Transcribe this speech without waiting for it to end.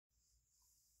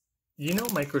You know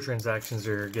microtransactions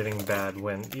are getting bad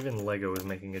when even Lego is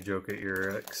making a joke at your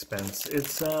expense.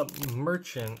 It's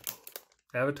Merchant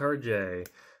Avatar J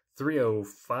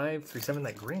 30537.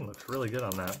 That green looks really good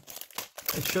on that.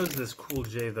 It shows this cool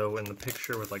J though in the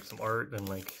picture with like some art and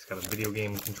like he's got a video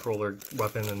game controller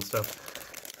weapon and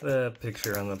stuff. The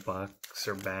picture on the box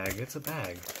or bag, it's a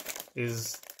bag,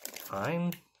 is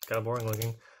fine. It's kind of boring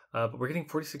looking. But we're getting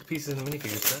 46 pieces in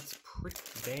minifigures, so that's pretty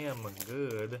damn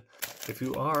good. If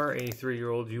you are a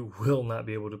 3-year-old, you will not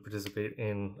be able to participate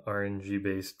in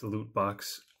RNG-based loot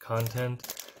box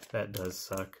content. That does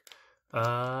suck.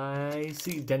 I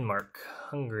see Denmark,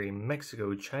 Hungary,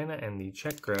 Mexico, China, and the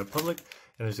Czech Republic.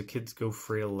 And there's a Kids Go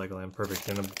Frail Legoland. Perfect.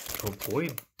 And to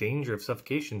avoid danger of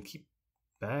suffocation, keep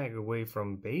bag away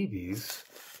from babies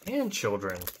and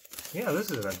children. Yeah,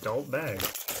 this is an adult bag.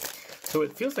 So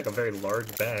it feels like a very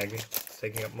large bag. It's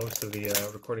taking up most of the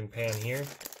recording pan here.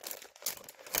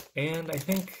 And I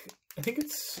think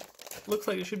it's looks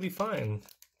like it should be fine.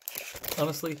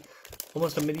 Honestly,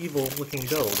 almost a medieval looking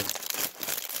build.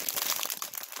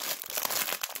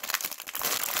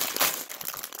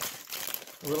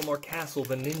 A little more castle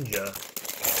than Ninja.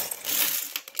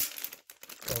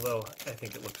 Although I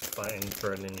think it looks fine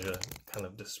for a Ninja kind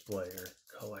of display or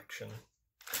collection.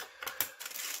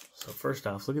 So first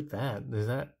off, look at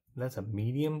that. That's a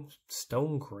medium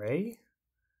stone gray?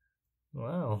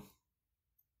 Wow.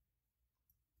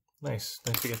 Nice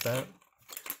to get that.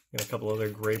 Got a couple other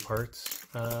gray parts.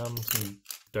 Some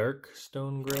dark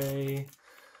stone gray.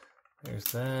 There's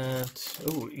that.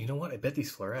 Oh, you know what? I bet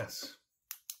these fluoresce.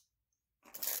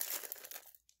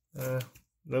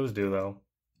 Those do though.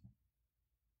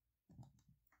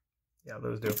 Yeah,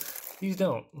 those do. These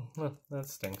don't. Well, that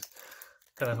stinks.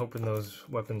 Kind of hoping those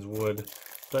weapons would.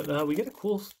 But we get a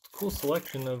cool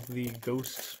selection of the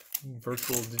ghost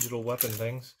virtual digital weapon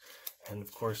things. And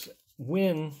of course,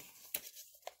 win.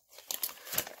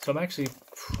 So I'm actually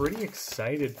pretty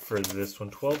excited for this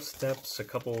one. 12 steps, a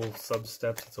couple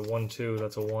sub-steps. It's a 1-2,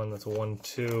 that's a 1, that's a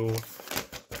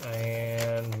 1-2.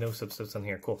 And no sub-steps on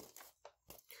here. Cool.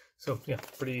 So yeah,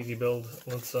 pretty easy build.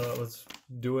 Let's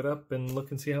do it up and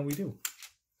look and see how we do.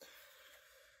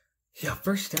 Yeah,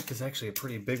 first step is actually a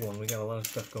pretty big one. We got a lot of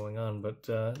stuff going on, but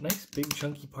nice big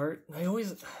chunky part. I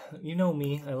always, you know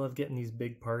me, I love getting these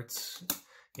big parts.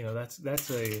 You know, that's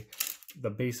the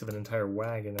base of an entire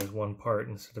wagon as one part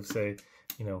instead of, say,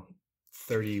 you know,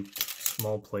 30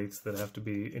 small plates that have to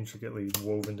be intricately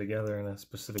woven together in a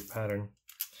specific pattern.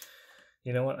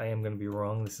 You know what? I am going to be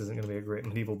wrong. This isn't going to be a great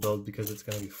medieval build because it's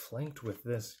going to be flanked with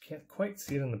this. Can't quite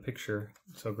see it in the picture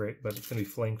so great, but it's going to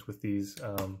be flanked with these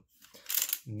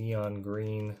neon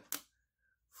green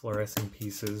fluorescent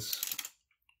pieces.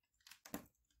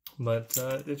 But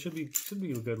it should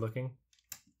be good looking.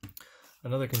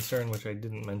 Another concern, which I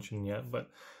didn't mention yet, but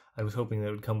I was hoping that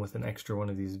it would come with an extra one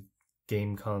of these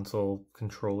game console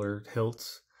controller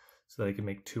hilts so that I could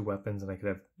make 2 weapons and I could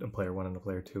have a player 1 and a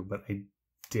player 2, but I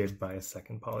did buy a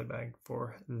second poly bag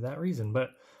for that reason. But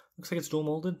looks like it's dual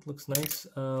molded, looks nice.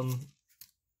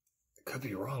 Could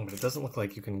be wrong, but it doesn't look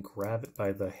like you can grab it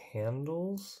by the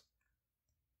handles.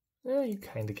 Yeah, you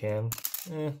kind of can.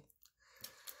 You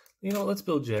know, let's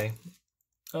build Jay.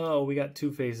 Oh, we got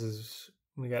 2 faces.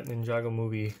 We got Ninjago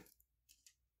movie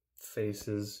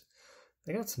faces.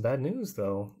 I got some bad news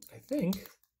though, I think.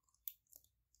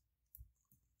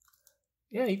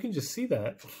 Yeah, you can just see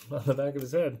that on the back of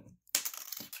his head.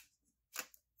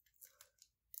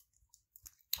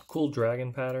 Cool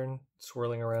dragon pattern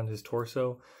swirling around his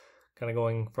torso, kind of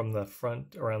going from the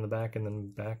front around the back and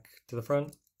then back to the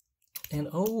front. And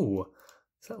oh,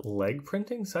 is that leg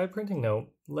printing? Side printing? No,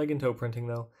 leg and toe printing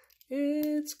though.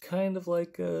 It's kind of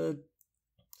like a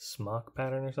smock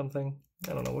pattern or something.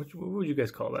 I don't know, what would you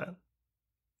guys call that?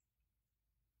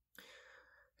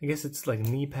 I guess it's like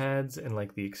knee pads and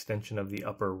like the extension of the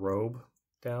upper robe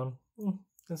down.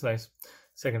 That's nice.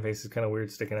 Second face is kind of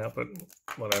weird sticking out, but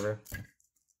whatever.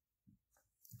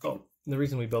 Oh, the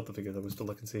reason we built the figure though was to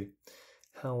look and see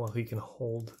how well he can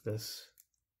hold this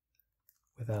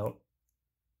without.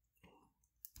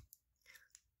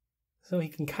 So he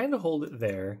can kind of hold it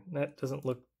there. That doesn't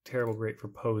look terrible great for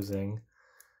posing.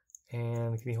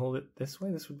 And can he hold it this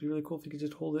way? This would be really cool if he could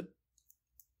just hold it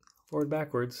forward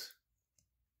backwards.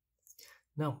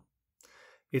 No.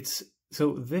 It's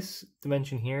so this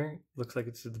dimension here looks like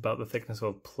it's about the thickness of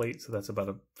a plate, so that's about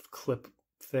a clip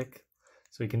thick.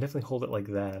 So he can definitely hold it like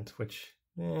that, which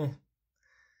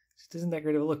just isn't that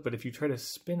great of a look. But if you try to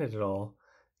spin it at all,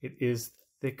 it is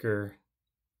thicker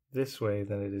this way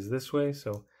than it is this way,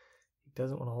 so he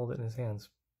doesn't want to hold it in his hands.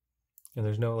 And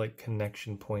there's no like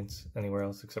connection points anywhere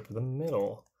else except for the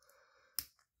middle.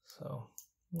 So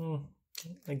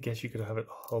I guess you could have it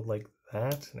held like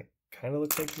that, and it kind of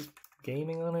looks like he's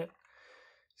gaming on it.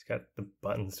 He's got the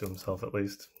buttons to himself at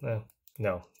least.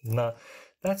 No, not.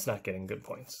 That's not getting good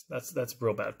points. That's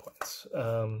real bad points.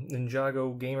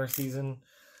 Ninjago gamer season.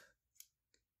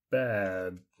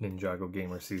 Bad Ninjago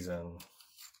gamer season.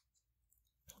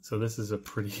 So this is a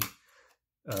pretty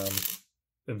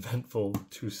eventful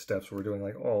 2 steps. We're doing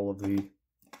like all of the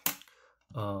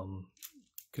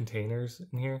containers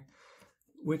in here,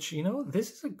 which, you know,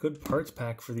 this is a good parts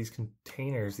pack for these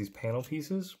containers, these panel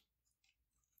pieces.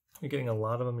 You're getting a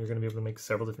lot of them. You're going to be able to make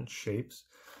several different shapes.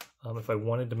 If I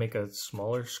wanted to make a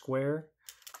smaller square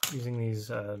using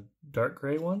these dark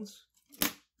gray ones,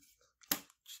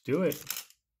 just do it.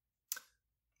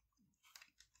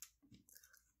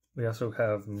 We also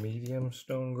have medium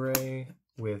stone gray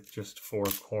with just 4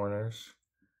 corners.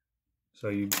 So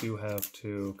you do have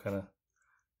to kind of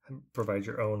provide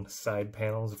your own side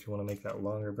panels if you want to make that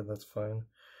longer, but that's fine.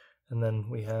 And then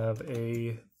we have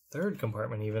a 3rd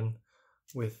compartment even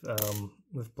with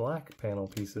black panel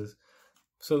pieces.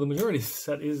 So the majority of the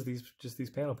set is just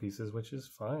these panel pieces, which is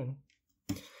fine.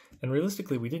 And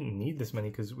realistically, we didn't need this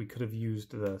many because we could have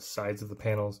used the sides of the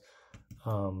panels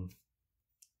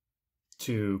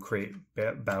to create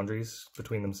boundaries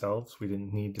between themselves. We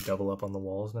didn't need to double up on the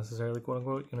walls necessarily, quote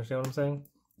unquote. You understand what I'm saying?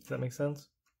 Does that make sense?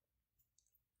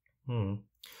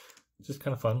 It's just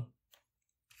kind of fun.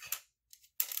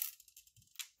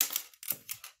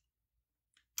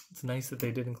 It's nice that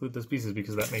they did include those pieces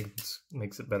because that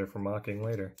makes it better for mocking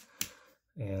later,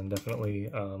 and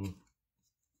definitely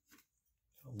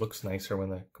looks nicer when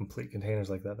the complete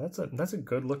container's like that. That's a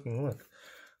good looking look,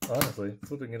 honestly.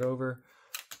 Flipping it over,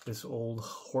 this old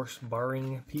horse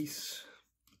barring piece.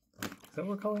 Is that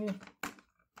what we're calling it?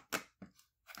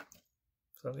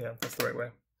 So yeah, that's the right way.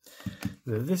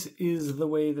 This is the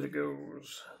way that it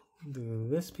goes. Do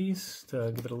this piece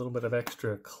to give it a little bit of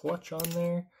extra clutch on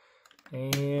there.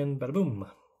 And bada boom.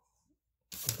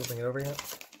 Flipping it over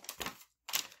yet?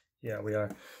 Yeah, we are.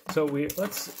 So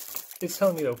it's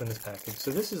telling me to open this package.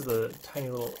 So this is the tiny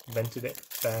little vented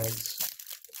bags,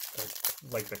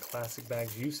 like the classic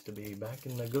bags used to be back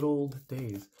in the good old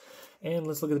days. And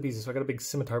let's look at the pieces. So I got a big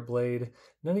scimitar blade.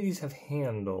 None of these have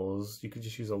handles. You could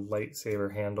just use a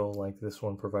lightsaber handle like this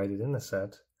one provided in the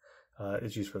set.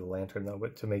 It's used for the lantern though,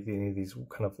 but to make any of these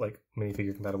kind of like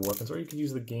minifigure compatible weapons, or you could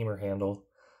use the gamer handle,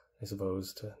 I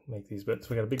suppose, to make these. But so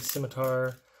we got a big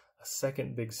scimitar, a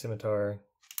second big scimitar.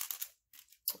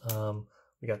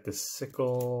 We got this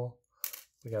sickle.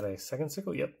 We got a second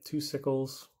sickle. Yep, 2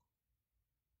 sickles.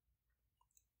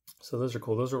 So those are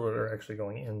cool. Those are what are actually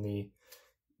going in the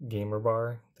gamer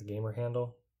bar, the gamer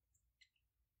handle.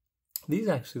 These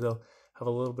actually, though, have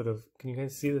a little bit of, can you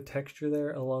guys see the texture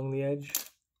there along the edge?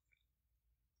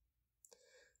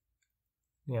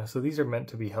 Yeah, so these are meant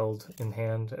to be held in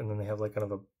hand, and then they have like kind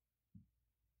of a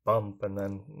bump and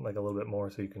then like a little bit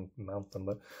more so you can mount them.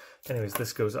 But anyways,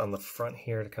 this goes on the front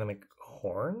here to kind of make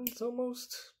horns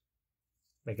almost.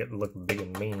 Make it look big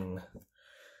and mean.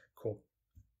 Cool.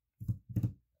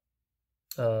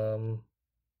 And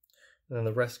then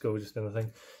the rest go just in the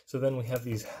thing. So then we have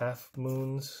these half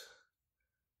moons.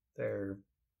 They're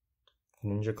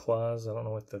ninja claws. I don't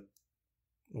know what the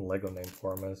Lego name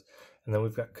for them is. And then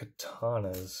we've got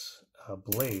katanas,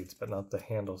 blades, but not the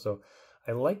handle. So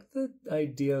I like the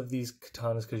idea of these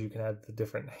katanas because you can add the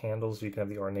different handles. You can have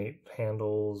the ornate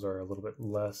handles or a little bit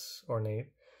less ornate.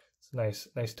 It's a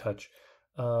nice touch.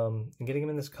 And getting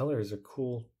them in this color is a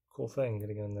cool thing.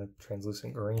 Getting them in the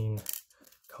translucent green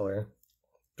color.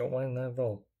 Don't mind that at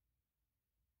all.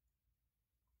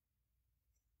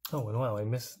 Oh, and wow, I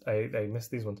missed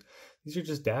these ones. These are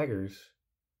just daggers.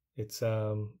 It's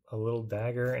a little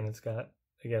dagger, and it's got,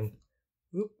 again,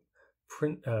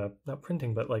 not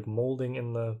printing, but like molding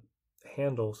in the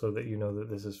handle so that you know that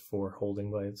this is for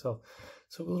holding by itself.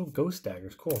 So little ghost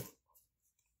daggers, cool.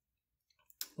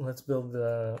 Let's build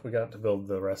we got to build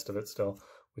the rest of it still,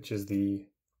 which is the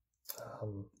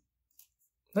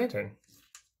lantern.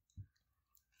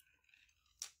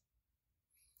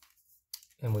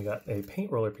 And we got a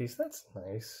paint roller piece. That's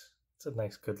nice. It's a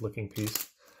nice, good looking piece.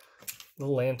 The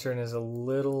lantern is a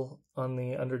little on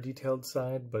the under detailed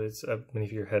side, but it's a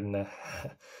minifigure head and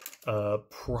a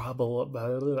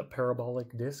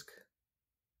parabolic disc.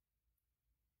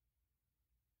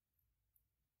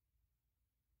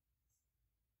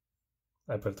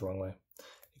 I put it the wrong way.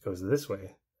 It goes this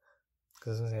way.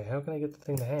 Because I was gonna say, how can I get the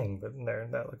thing to hang? But there,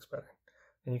 that looks better.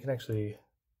 And you can actually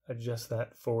adjust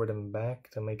that forward and back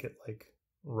to make it like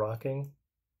rocking.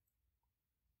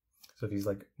 So if he's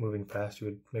like moving fast, you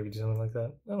would maybe do something like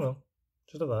that. I don't know.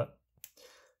 Just a thought.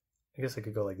 I guess I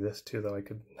could go like this too, though. I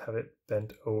could have it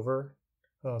bent over.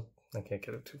 Oh, I can't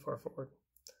get it too far forward.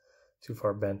 Too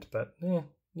far bent, but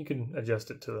you can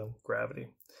adjust it to the gravity.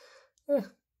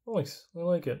 Nice. I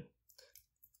like it.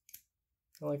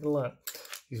 I like it a lot.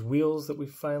 These wheels that we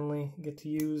finally get to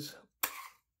use.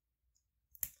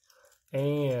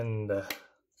 And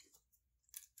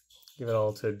give it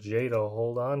all to Jay to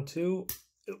hold on to.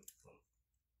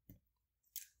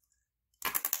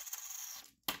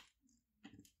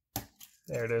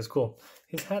 There it is. Cool.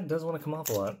 His hat does want to come off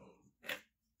a lot.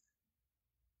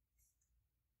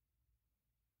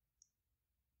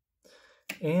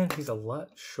 And he's a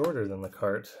lot shorter than the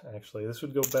cart, actually. This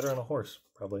would go better on a horse,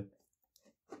 probably.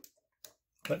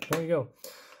 But there you go.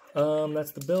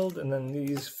 That's the build, and then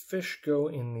these fish go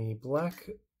in the black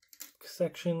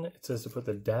section. It says to put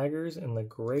the daggers in the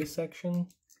gray section,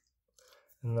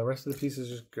 and the rest of the pieces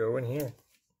just go in here.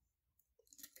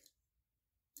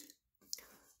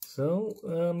 So,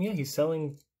 yeah, he's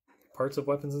selling parts of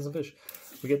weapons and some fish.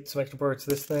 We get some extra parts.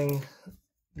 This thing,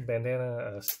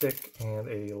 bandana, a stick, and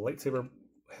a lightsaber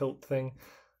hilt thing.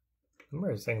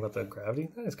 Remember I was saying about the gravity?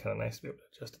 That is kind of nice to be able to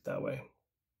adjust it that way.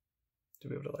 To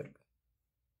be able to, like,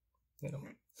 you know,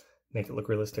 make it look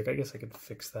realistic. I guess I could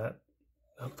fix that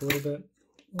up a little bit.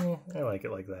 I like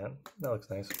it like that. That looks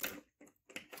nice.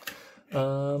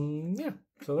 Yeah,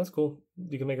 so that's cool.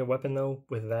 You can make a weapon, though,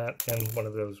 with that and one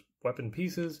of those weapon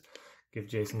pieces. Give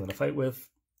Jay something to fight with.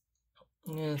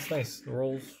 Yeah, it's nice. The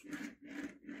rolls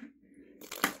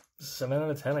 7 out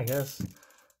of 10, I guess.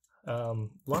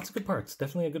 Lots of good parts.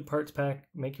 Definitely a good parts pack.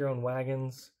 Make your own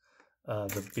wagons.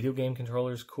 The video game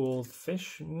controller's cool.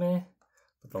 Fish, meh.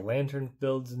 But the lantern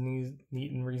build's neat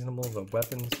and reasonable. The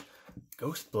weapons,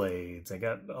 ghost blades. I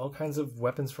got all kinds of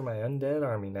weapons for my undead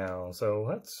army now. So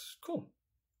that's cool.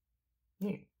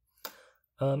 Neat.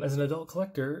 As an adult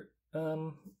collector,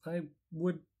 I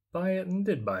would buy it and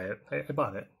did buy it. I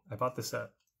bought it. I bought the set.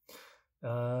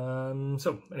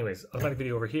 So anyways, automatic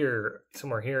video over here,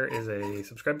 somewhere here is a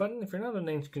subscribe button. If you're not an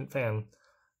ancient fan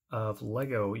of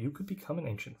Lego, you could become an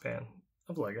ancient fan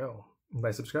of Lego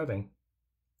by subscribing.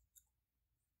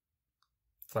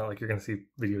 It's not like you're going to see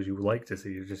videos you like to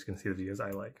see. You're just going to see the videos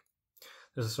I like.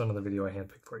 There's also another video I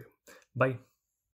handpicked for you. Bye.